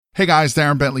Hey guys,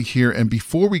 Darren Bentley here, and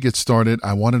before we get started,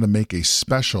 I wanted to make a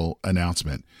special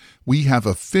announcement. We have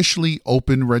officially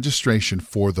opened registration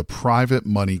for the Private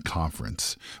Money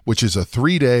Conference, which is a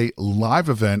 3-day live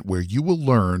event where you will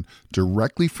learn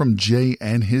directly from Jay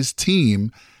and his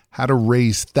team how to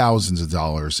raise thousands of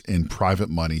dollars in private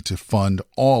money to fund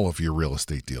all of your real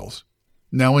estate deals.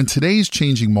 Now, in today's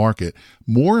changing market,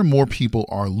 more and more people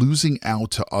are losing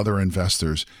out to other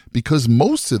investors because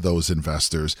most of those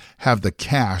investors have the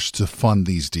cash to fund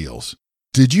these deals.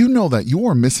 Did you know that you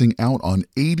are missing out on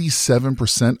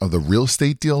 87% of the real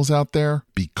estate deals out there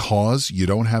because you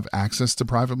don't have access to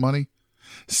private money?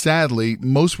 Sadly,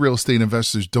 most real estate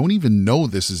investors don't even know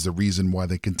this is the reason why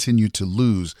they continue to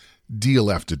lose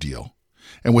deal after deal.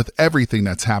 And with everything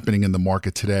that's happening in the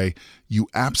market today, you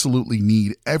absolutely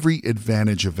need every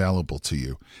advantage available to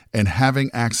you. And having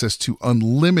access to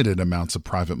unlimited amounts of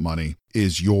private money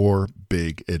is your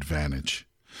big advantage.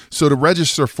 So to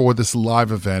register for this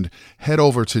live event, head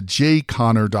over to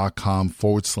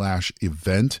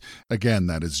jayconner.com/event. Again,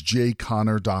 that is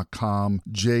jayconner.com,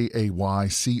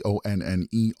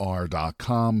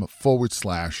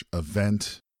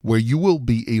 jayconner.com/event, where you will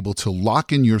be able to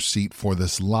lock in your seat for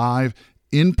this live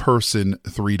in-person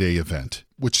 3-day event,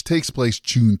 which takes place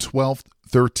June 12th,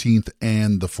 13th,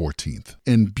 and the 14th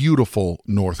in beautiful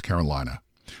North Carolina.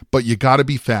 But you got to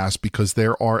be fast because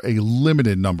there are a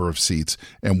limited number of seats,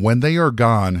 and when they are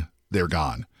gone, they're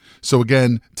gone. So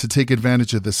again, to take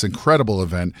advantage of this incredible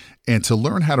event and to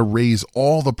learn how to raise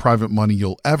all the private money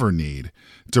you'll ever need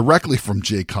directly from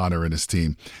Jay Conner and his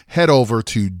team, head over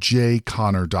to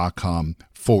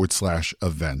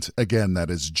jayconner.com/event. Again,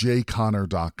 that is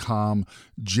jayconner.com,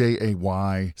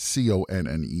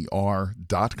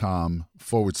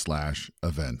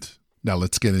 jayconner.com/event. Now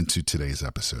let's get into today's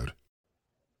episode.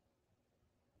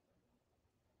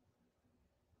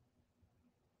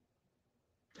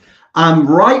 I'm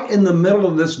right in the middle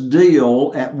of this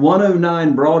deal at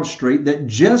 109 Broad Street that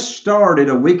just started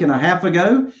a week and a half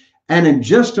ago. And in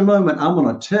just a moment, I'm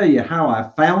going to tell you how I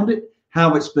found it,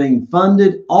 how it's being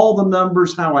funded, all the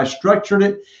numbers, how I structured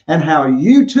it, and how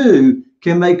you too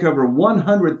can make over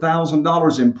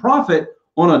 $100,000 in profit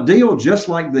on a deal just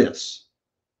like this.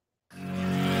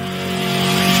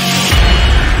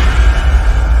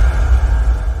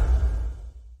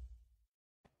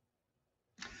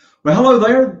 Well, hello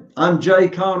there. I'm Jay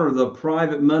Conner, the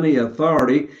Private Money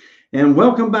Authority, and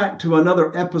welcome back to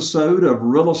another episode of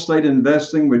Real Estate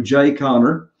Investing with Jay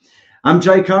Conner. I'm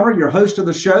Jay Conner, your host of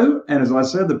the show, and as I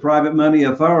said, the Private Money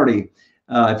Authority.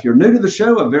 If you're new to the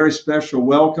show, a very special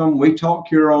welcome. We talk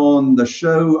here on the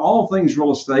show all things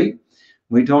real estate.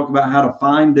 We talk about how to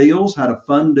find deals, how to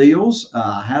fund deals,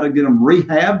 how to get them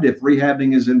rehabbed if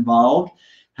rehabbing is involved,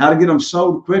 how to get them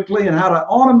sold quickly, and how to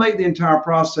automate the entire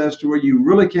process to where you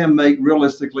really can make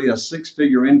realistically a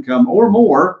 6-figure income or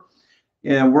more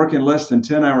and working less than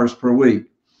 10 hours per week.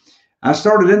 I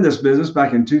started in this business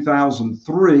back in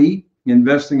 2003,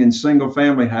 investing in single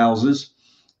family houses.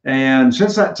 And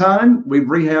since that time, we've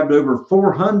rehabbed over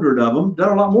 400 of them,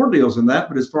 done a lot more deals than that.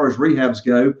 But as far as rehabs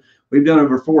go, we've done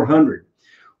over 400.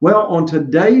 Well, on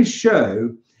today's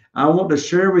show, I want to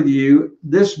share with you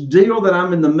this deal that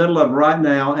I'm in the middle of right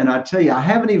now. And I tell you, I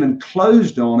haven't even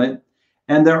closed on it.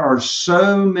 And there are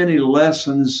so many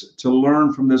lessons to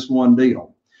learn from this one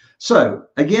deal. So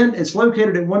again, it's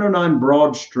located at 109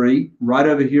 Broad Street, right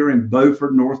over here in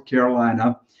Beaufort, North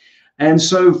Carolina. And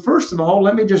so first of all,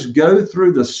 let me just go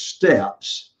through the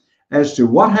steps as to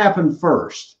what happened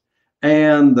first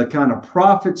and the kind of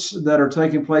profits that are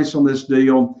taking place on this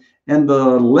deal and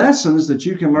the lessons that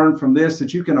you can learn from this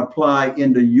that you can apply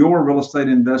into your real estate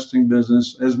investing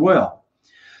business as well.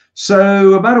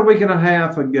 So about a week and a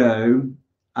half ago,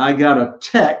 I got a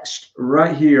text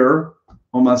right here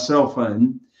on my cell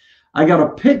phone. I got a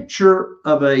picture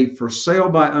of a for sale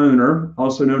by owner,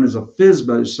 also known as a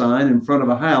FSBO sign in front of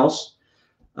a house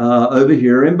over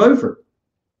here in Beaufort.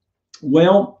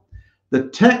 Well, the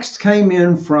text came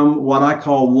in from what I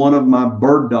call one of my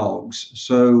bird dogs.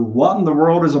 So what in the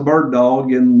world is a bird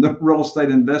dog in the real estate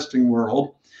investing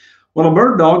world? Well, a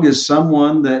bird dog is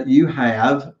someone that you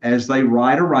have as they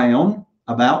ride around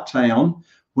about town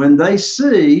when they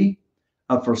see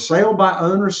a for sale by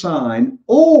owner sign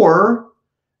or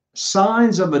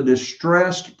signs of a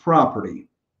distressed property.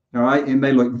 All right. It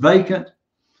may look vacant,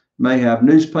 may have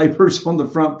newspapers on the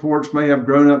front porch, may have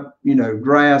grown up,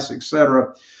 grass,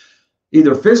 etc.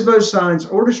 Either FSBO signs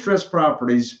or distressed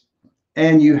properties.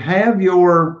 And you have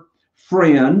your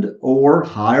friend or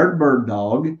hired bird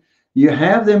dog, you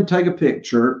have them take a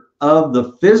picture of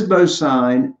the FSBO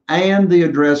sign and the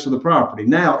address of the property.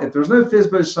 Now, if there's no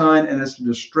FSBO sign and it's a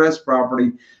distressed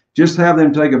property, just have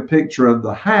them take a picture of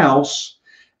the house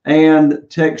and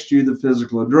text you the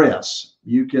physical address.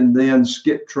 You can then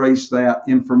skip trace that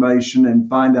information and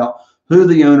find out who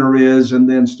the owner is, and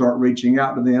then start reaching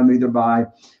out to them either by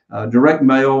direct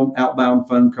mail, outbound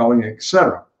phone calling,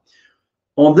 etc.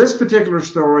 On this particular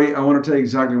story, I want to tell you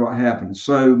exactly what happened.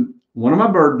 So one of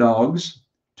my bird dogs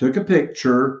took a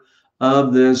picture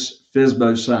of this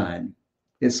FSBO sign.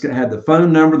 It had the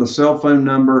phone number, the cell phone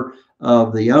number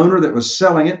of the owner that was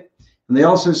selling it, and they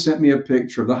also sent me a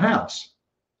picture of the house.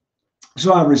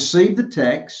 So I received the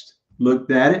text,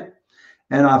 looked at it,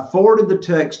 and I forwarded the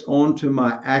text on to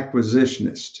my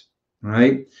acquisitionist,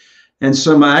 right? And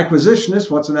so my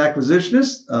acquisitionist, what's an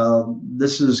acquisitionist?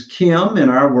 This is Kim in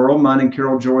our world, mine and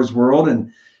Carol Joy's world,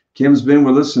 and Kim's been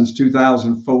with us since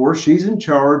 2004. She's in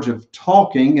charge of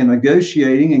talking and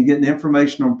negotiating and getting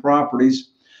information on properties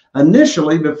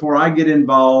initially before I get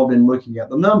involved in looking at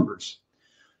the numbers.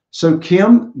 So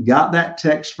Kim got that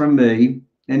text from me,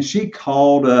 and she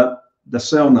called up the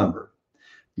cell number,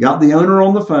 got the owner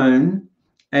on the phone,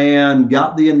 and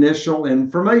got the initial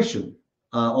information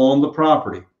on the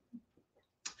property.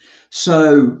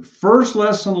 So first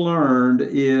lesson learned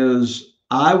is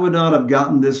I would not have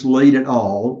gotten this lead at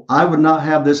all. I would not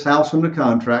have this house under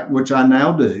contract, which I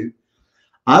now do.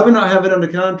 I would not have it under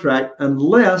contract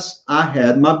unless I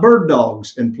had my bird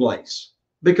dogs in place,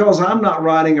 because I'm not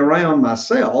riding around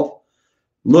myself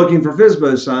looking for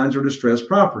FSBO signs or distressed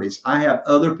properties. I have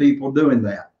other people doing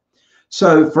that.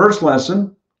 So first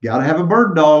lesson, got to have a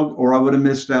bird dog or I would have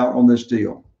missed out on this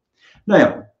deal.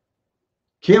 Now,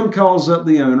 Kim calls up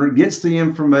the owner, gets the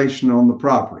information on the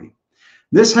property.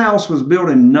 This house was built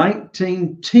in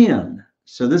 1910.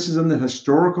 So this is in the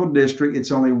historical district.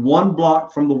 It's only 1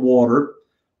 block from the water.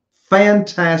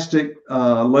 Fantastic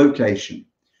location.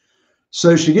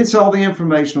 So she gets all the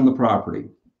information on the property,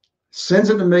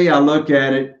 sends it to me. I look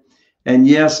at it, and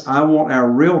yes, I want our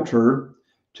realtor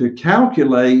to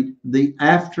calculate the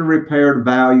after repaired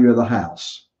value of the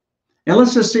house. And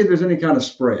let's just see if there's any kind of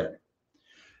spread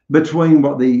between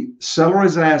what the seller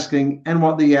is asking and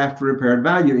what the after repaired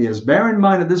value is. Bear in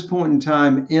mind, at this point in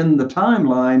time in the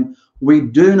timeline, we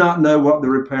do not know what the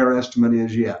repair estimate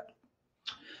is yet.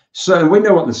 So we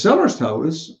know what the seller's told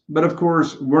us, but of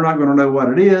course, we're not going to know what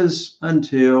it is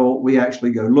until we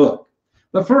actually go look.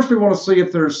 But first, we want to see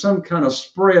if there's some kind of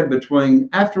spread between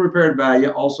after repaired value,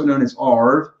 also known as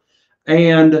ARV,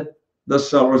 and the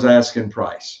seller's asking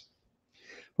price.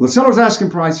 Well, the seller's asking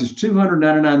price is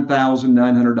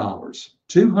 $299,900.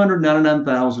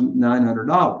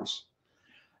 $299,900.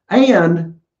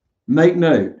 And make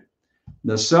note,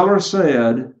 the seller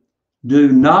said,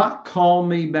 do not call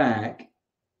me back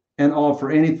and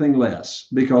offer anything less,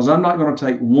 because I'm not going to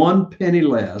take 1 penny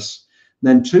less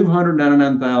than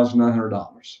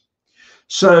 $299,900.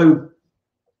 So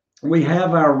we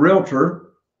have our realtor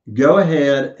go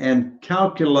ahead and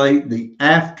calculate the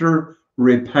after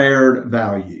repaired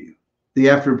value. The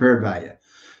after repaired value.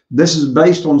 This is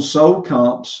based on sold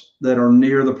comps that are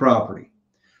near the property.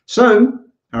 So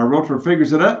our realtor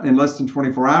figures it up in less than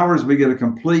 24 hours. We get a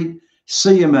complete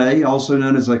CMA, also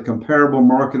known as a comparable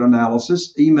market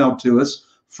analysis, emailed to us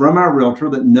from our realtor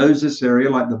that knows this area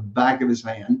like the back of his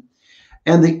hand.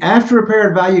 And the after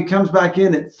repaired value comes back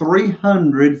in at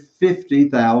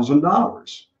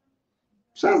 $350,000.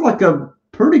 Sounds like a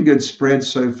pretty good spread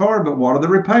so far, but what are the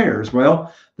repairs?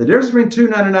 Well, the difference between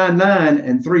 $299,900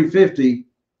 and $350,000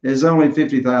 is only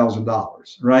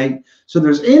 $50,000, right? So if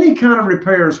there's any kind of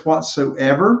repairs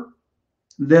whatsoever,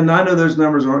 then I know those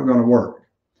numbers aren't going to work.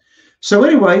 So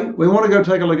anyway, we want to go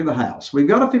take a look at the house. We've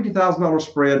got a $50,000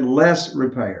 spread, less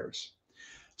repairs.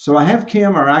 So I have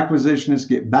Kim, our acquisitionist,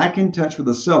 get back in touch with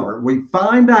the seller. We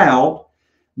find out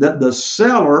that the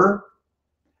seller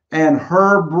and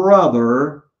her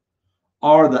brother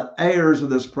are the heirs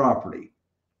of this property.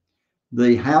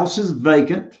 The house is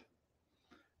vacant.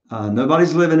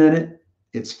 Nobody's living in it.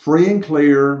 It's free and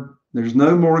clear. There's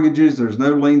no mortgages. There's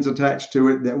no liens attached to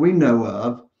it that we know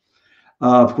of.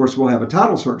 Of course, we'll have a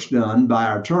title search done by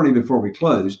our attorney before we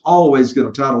close. Always get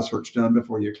a title search done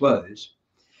before you close.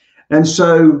 And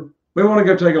so we want to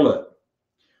go take a look.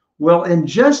 Well, in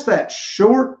just that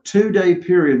short 2-day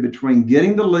period between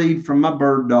getting the lead from my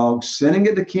bird dog, sending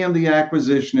it to Kim, the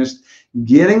acquisitionist,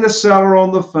 getting the seller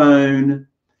on the phone,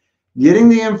 getting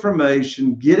the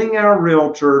information, getting our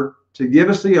realtor to give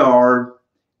us the ARV,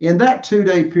 in that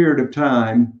 2-day period of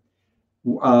time,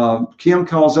 Kim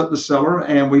calls up the seller,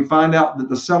 and we find out that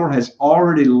the seller has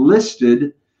already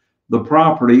listed the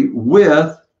property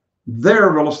with their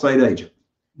real estate agent.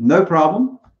 No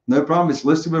problem. No problem. It's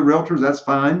listed with realtors. That's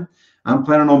fine. I'm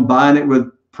planning on buying it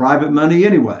with private money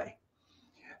anyway.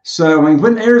 So, I mean,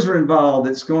 when heirs are involved,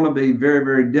 it's going to be very,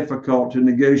 very difficult to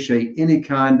negotiate any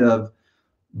kind of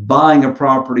buying a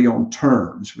property on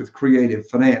terms with creative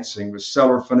financing, with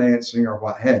seller financing, or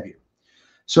what have you.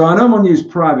 So I know I'm going to use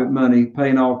private money,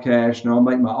 paying all cash, and I'll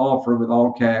make my offer with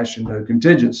all cash and no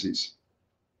contingencies.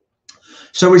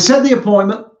 So we set the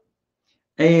appointment,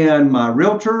 and my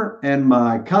realtor and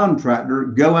my contractor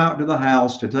go out to the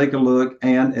house to take a look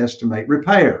and estimate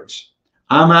repairs.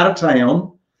 I'm out of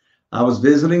town. I was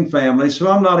visiting family, so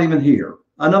I'm not even here.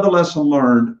 Another lesson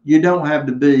learned, you don't have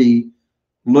to be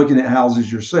looking at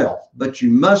houses yourself, but you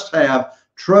must have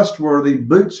trustworthy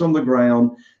boots on the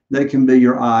ground that can be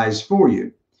your eyes for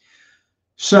you.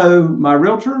 So my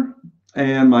realtor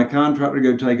and my contractor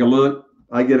go take a look.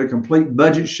 I get a complete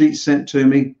budget sheet sent to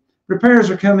me. Repairs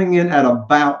are coming in at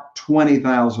about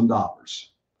 $20,000.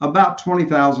 About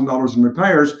 $20,000 in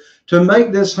repairs to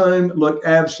make this home look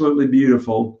absolutely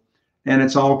beautiful, and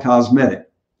it's all cosmetic.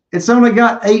 It's only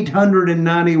got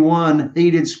 891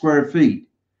 heated square feet.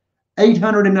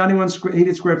 891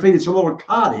 heated square feet. It's a little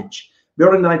cottage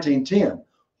built in 1910.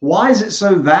 Why is it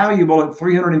so valuable at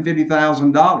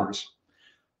 $350,000?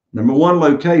 Number one,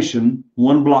 location,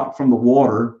 1 block from the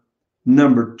water.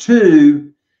 Number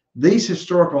two, these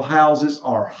historical houses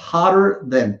are hotter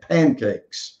than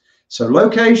pancakes. So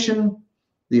location,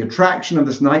 the attraction of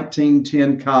this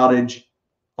 1910 cottage,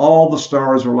 all the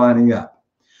stars are lining up.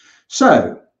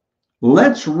 So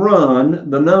let's run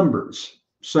the numbers.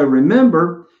 So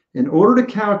remember, in order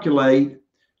to calculate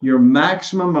your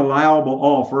maximum allowable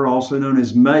offer, also known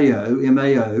as MAO,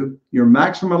 your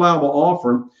maximum allowable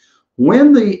offer,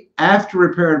 when the after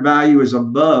repaired value is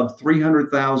above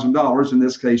 $300,000, in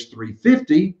this case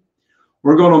 $350,000,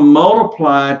 we're going to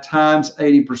multiply times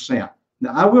 80%.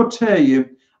 Now, I will tell you,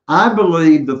 I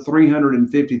believe the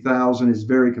 $350,000 is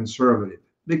very conservative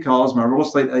because my real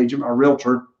estate agent, my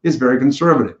realtor, is very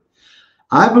conservative.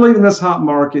 I believe in this hot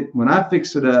market, when I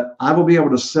fix it up, I will be able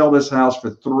to sell this house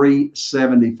for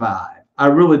 $375,000. I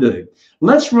really do.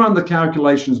 Let's run the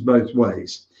calculations both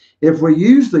ways. If we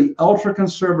use the ultra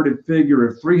conservative figure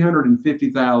of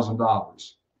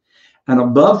 $350,000 and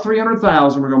above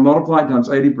 $300,000, we're going to multiply it times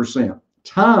 80%.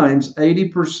 Times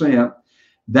 80%,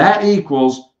 that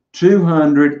equals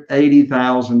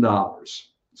 $280,000.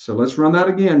 So let's run that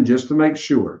again just to make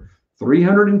sure.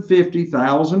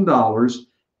 $350,000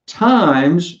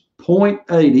 times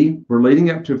 0.80, we're leading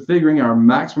up to figuring our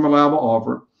maximum allowable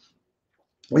offer,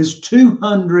 is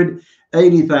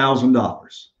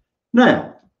 $280,000.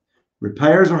 Now,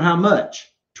 repairs are how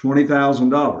much?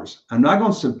 $20,000. I'm not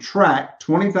going to subtract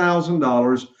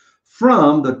 $20,000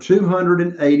 from the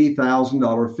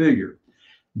 $280,000 figure.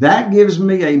 That gives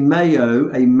me a MAO,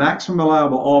 a maximum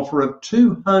allowable offer of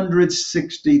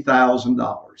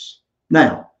 $260,000.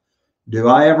 Now, do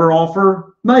I ever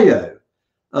offer MAO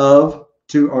of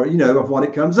what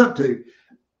it comes up to?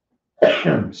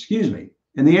 Excuse me.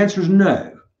 And the answer is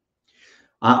no.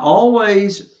 I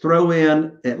always throw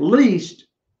in at least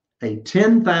a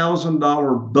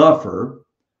 $10,000 buffer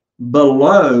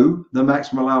below the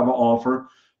maximum allowable offer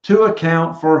to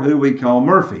account for who we call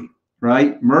Murphy,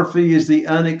 right? Murphy is the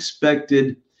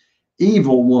unexpected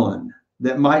evil one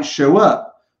that might show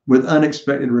up with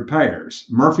unexpected repairs.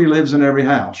 Murphy lives in every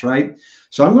house, right?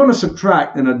 So I'm going to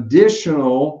subtract an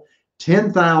additional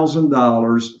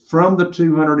 $10,000 from the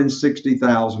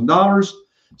 $260,000.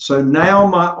 So now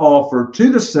my offer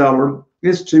to the seller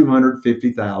is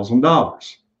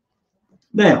 $250,000.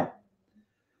 Now,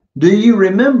 do you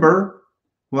remember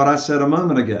what I said a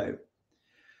moment ago?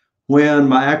 When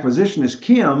my acquisitionist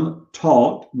Kim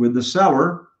talked with the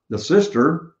seller, the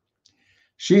sister,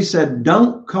 she said,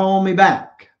 don't call me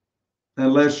back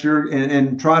unless you're,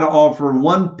 and try to offer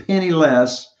 1 penny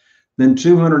less than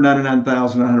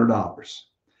 $299,900.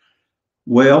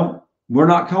 Well, we're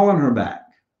not calling her back,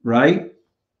 right?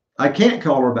 I can't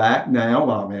call her back now.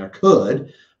 Well, I mean, I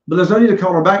could, but there's no need to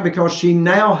call her back because she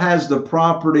now has the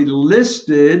property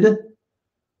listed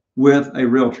with a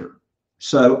realtor.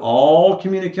 So all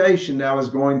communication now is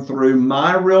going through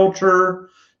my realtor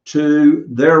to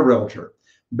their realtor.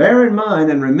 Bear in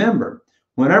mind and remember,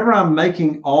 whenever I'm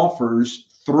making offers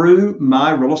through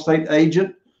my real estate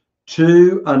agent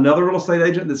to another real estate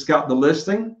agent that's got the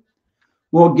listing,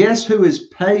 well, guess who is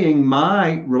paying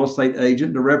my real estate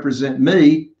agent to represent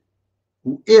me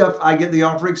if I get the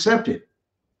offer accepted?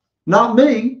 Not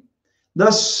me.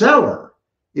 The seller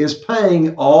is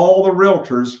paying all the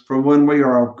realtors for when we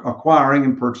are acquiring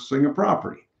and purchasing a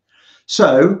property.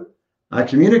 So I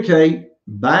communicate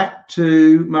back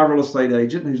to my real estate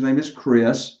agent, whose name is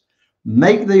Chris,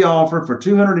 make the offer for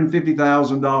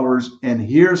 $250,000, and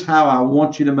here's how I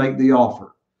want you to make the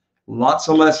offer. Lots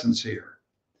of lessons here.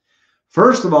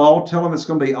 First of all, tell them it's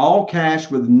going to be all cash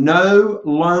with no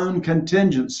loan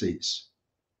contingencies.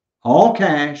 All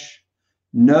cash,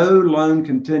 no loan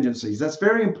contingencies. That's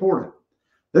very important.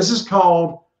 This is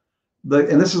called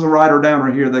and this is a writer down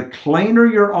right here, the cleaner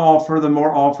your offer, the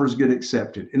more offers get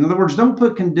accepted. In other words, don't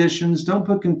put conditions, don't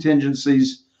put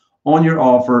contingencies on your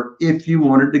offer if you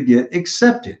want it to get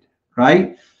accepted,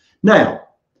 right? Now,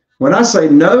 when I say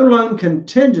no loan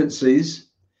contingencies,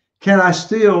 can I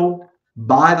still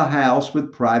buy the house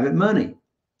with private money?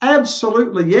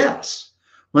 Absolutely, yes.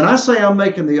 When I say I'm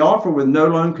making the offer with no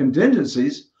loan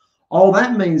contingencies, all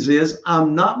that means is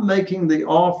I'm not making the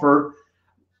offer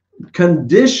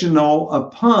conditional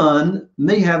upon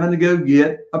me having to go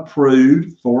get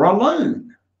approved for a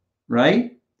loan,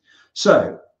 right?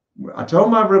 So I told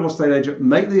my real estate agent,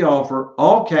 make the offer,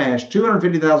 all cash,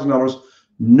 $250,000,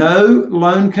 no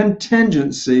loan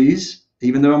contingencies,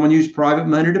 even though I'm going to use private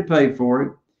money to pay for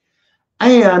it,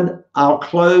 and I'll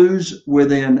close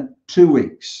within 2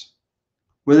 weeks.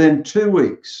 Within 2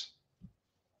 weeks.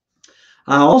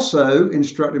 I also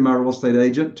instructed my real estate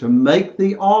agent to make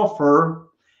the offer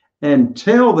and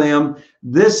tell them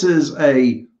this is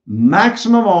a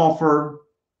maximum offer,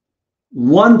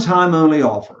 one-time only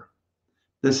offer.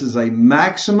 This is a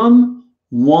maximum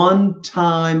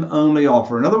one-time only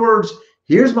offer. In other words,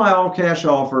 here's my all-cash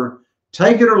offer.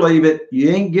 Take it or leave it.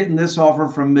 You ain't getting this offer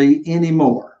from me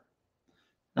anymore.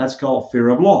 That's called fear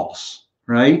of loss,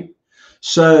 right?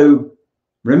 So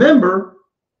remember,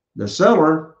 the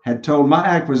seller had told my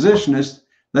acquisitionist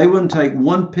they wouldn't take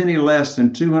 1 penny less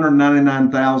than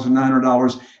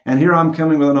 $299,900. And here I'm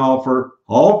coming with an offer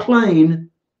all clean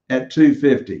at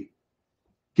 $250,000.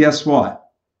 Guess what?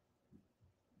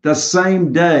 The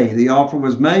same day the offer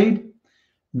was made,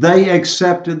 they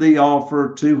accepted the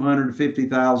offer,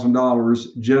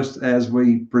 $250,000, just as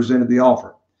we presented the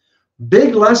offer.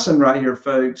 Big lesson right here,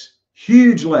 folks.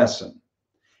 Huge lesson.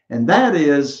 And that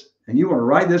is, and you want to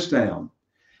write this down,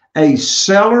 a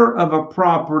seller of a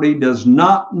property does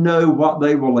not know what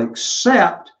they will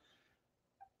accept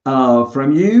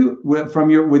from you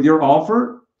with your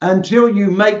offer until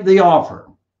you make the offer.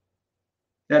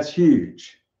 That's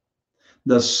huge.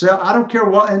 I don't care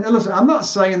what, and listen, I'm not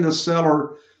saying the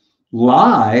seller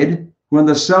lied when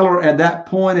the seller at that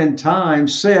point in time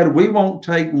said we won't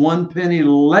take 1 penny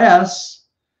less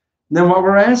than what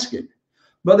we're asking.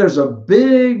 But there's a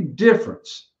big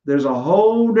difference. There's a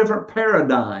whole different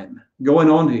paradigm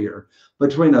going on here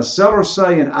between a seller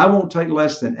saying, I won't take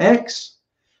less than X,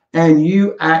 and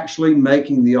you actually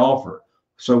making the offer.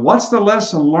 So what's the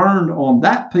lesson learned on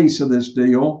that piece of this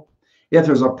deal? If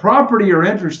there's a property you're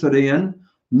interested in,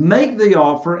 make the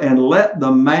offer and let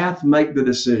the math make the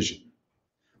decision.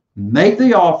 Make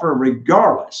the offer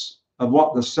regardless of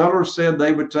what the seller said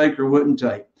they would take or wouldn't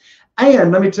take.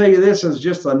 And let me tell you this as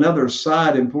just another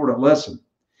side important lesson.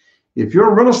 If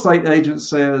your real estate agent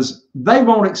says they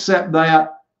won't accept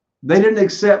that, they didn't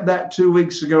accept that 2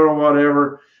 weeks ago or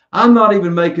whatever, I'm not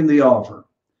even making the offer.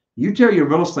 You tell your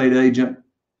real estate agent,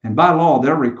 and by law,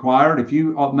 they're required, if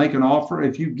you make an offer,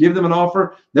 if you give them an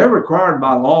offer, they're required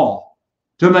by law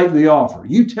to make the offer.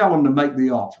 You tell them to make the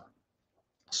offer.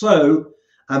 So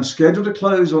I'm scheduled to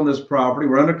close on this property.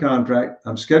 We're under contract.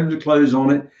 I'm scheduled to close on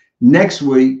it next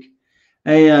week.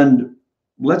 And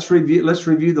let's review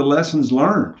the lessons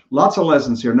learned. Lots of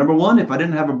lessons here. Number one, if I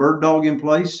didn't have a bird dog in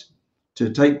place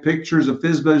to take pictures of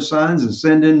FSBO signs and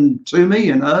send in to me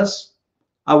and us,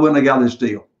 I wouldn't have got this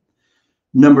deal.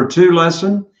 Number two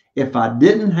lesson, if I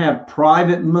didn't have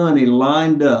private money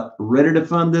lined up, ready to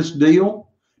fund this deal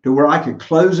to where I could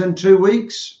close in 2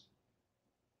 weeks,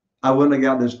 I wouldn't have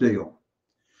got this deal.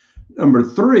 Number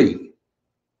three,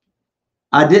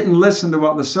 I didn't listen to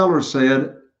what the seller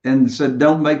said and said,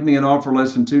 don't make me an offer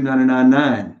less than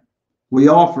 $299,900. We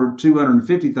offered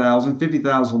 $250,000,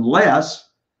 $50,000 less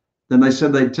than they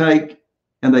said they'd take,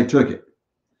 and they took it.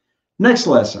 Next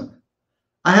lesson.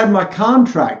 I had my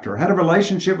contractor, had a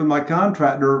relationship with my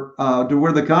contractor to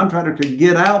where the contractor could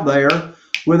get out there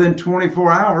within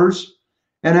 24 hours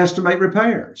and estimate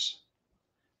repairs.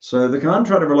 So the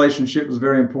contractor relationship was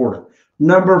very important.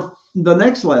 The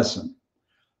next lesson,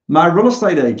 my real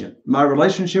estate agent, my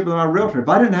relationship with my realtor. If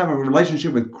I didn't have a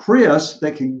relationship with Chris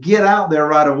that could get out there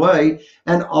right away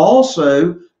and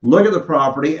also look at the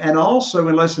property and also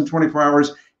in less than 24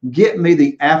 hours, get me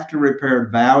the after repair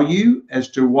value as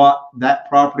to what that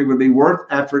property would be worth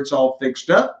after it's all fixed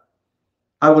up,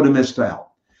 I would have missed out.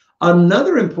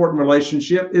 Another important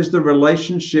relationship is the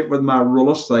relationship with my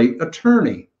real estate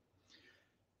attorney.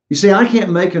 You see, I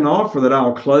can't make an offer that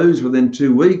I'll close within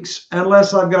 2 weeks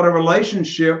unless I've got a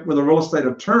relationship with a real estate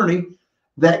attorney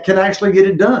that can actually get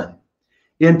it done.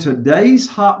 In today's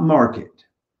hot market,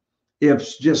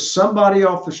 if just somebody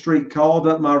off the street called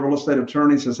up my real estate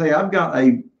attorney and says, hey, I've got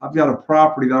a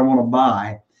property that I want to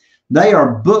buy, they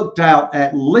are booked out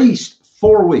at least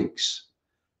 4 weeks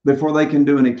before they can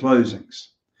do any closings.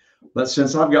 But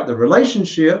since I've got the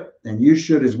relationship, and you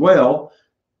should as well,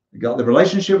 got the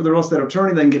relationship with the real estate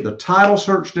attorney, they can get the title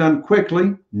search done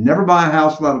quickly. Never buy a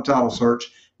house without a title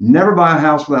search. Never buy a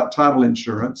house without title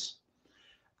insurance.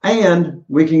 And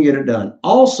we can get it done.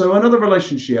 Also, another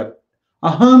relationship, a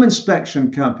home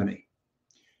inspection company.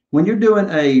 When you're doing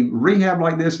a rehab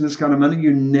like this and this kind of money,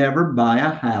 you never buy a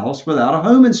house without a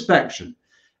home inspection.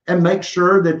 And make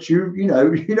sure that you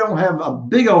don't have a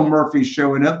big old Murphy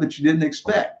showing up that you didn't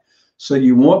expect. So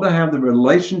you want to have the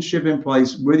relationship in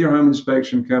place with your home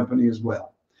inspection company as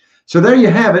well. So there you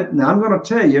have it. Now I'm going to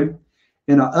tell you,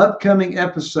 in an upcoming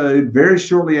episode, very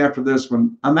shortly after this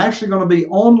one, I'm actually going to be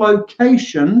on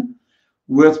location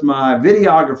with my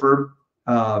videographer,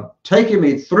 taking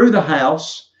me through the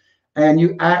house and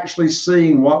you actually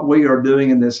seeing what we are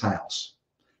doing in this house.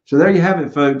 So there you have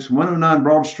it, folks. 109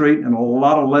 Broad Street, and a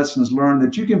lot of lessons learned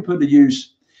that you can put to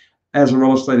use as a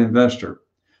real estate investor.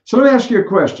 So let me ask you a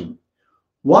question.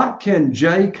 What can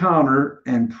Jay Conner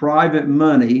and private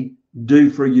money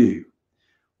do for you?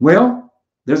 Well,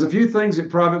 there's a few things that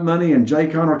private money and Jay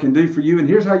Conner can do for you, and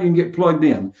here's how you can get plugged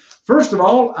in. First of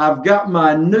all, I've got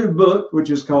my new book, which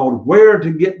is called Where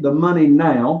to Get the Money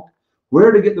Now.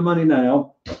 Where to Get the Money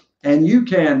Now. And you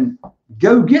can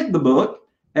go get the book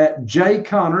at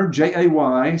jayconner,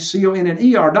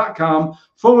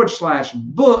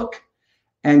 JAYCONNER.com/book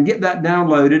and get that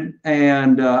downloaded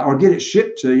and or get it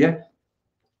shipped to you.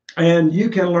 And you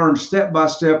can learn step by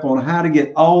step on how to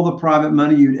get all the private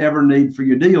money you'd ever need for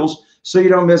your deals so you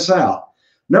don't miss out.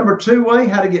 Number 2 way,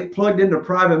 how to get plugged into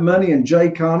private money and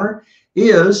Jay Conner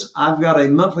is I've got a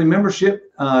monthly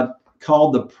membership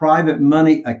called the Private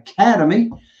Money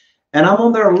Academy. And I'm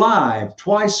on there live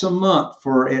twice a month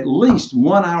for at least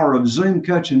 1 hour of Zoom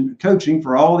coaching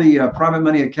for all the Private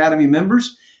Money Academy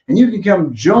members. And you can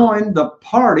come join the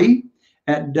party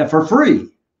for free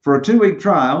for a 2-week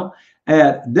trial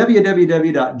at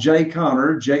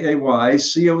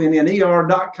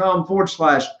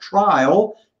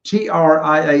www.jayconner.com/trial,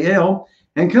 TRIAL,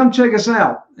 and come check us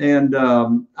out. And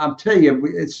I'll tell you,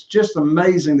 it's just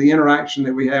amazing the interaction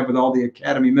that we have with all the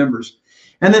Academy members.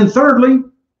 And then thirdly,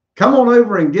 come on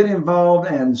over and get involved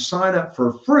and sign up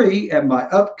for free at my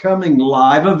upcoming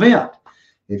live event.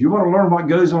 If you want to learn what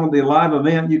goes on at the live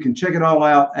event, you can check it all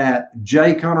out at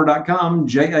jayconner.com,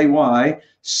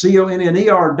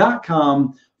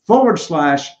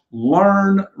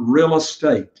 JAYCONNER.com/learn real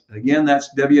estate. Again,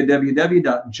 that's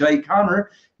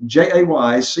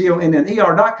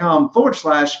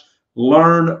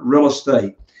www.jayconner.com/learn real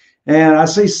estate. And I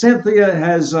see Cynthia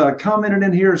has commented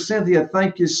in here. Cynthia,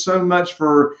 thank you so much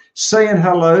for saying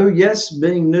hello. Yes,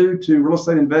 being new to real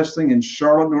estate investing in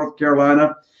Charlotte, North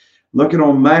Carolina, looking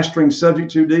on mastering subject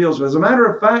to deals. As a matter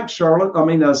of fact,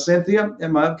 Cynthia,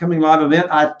 at my upcoming live event,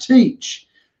 I teach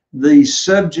the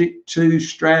subject to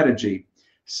strategy.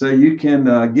 So you can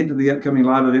get to the upcoming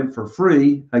live event for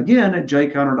free, again, at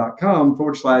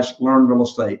jayconner.com/learn real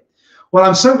estate. Well,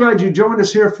 I'm so glad you joined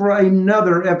us here for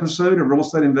another episode of Real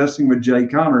Estate Investing with Jay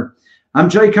Conner. I'm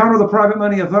Jay Conner, the Private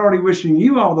Money Authority, wishing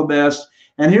you all the best.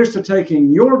 And here's to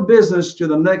taking your business to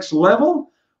the next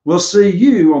level. We'll see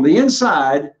you on the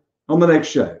inside on the next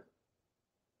show.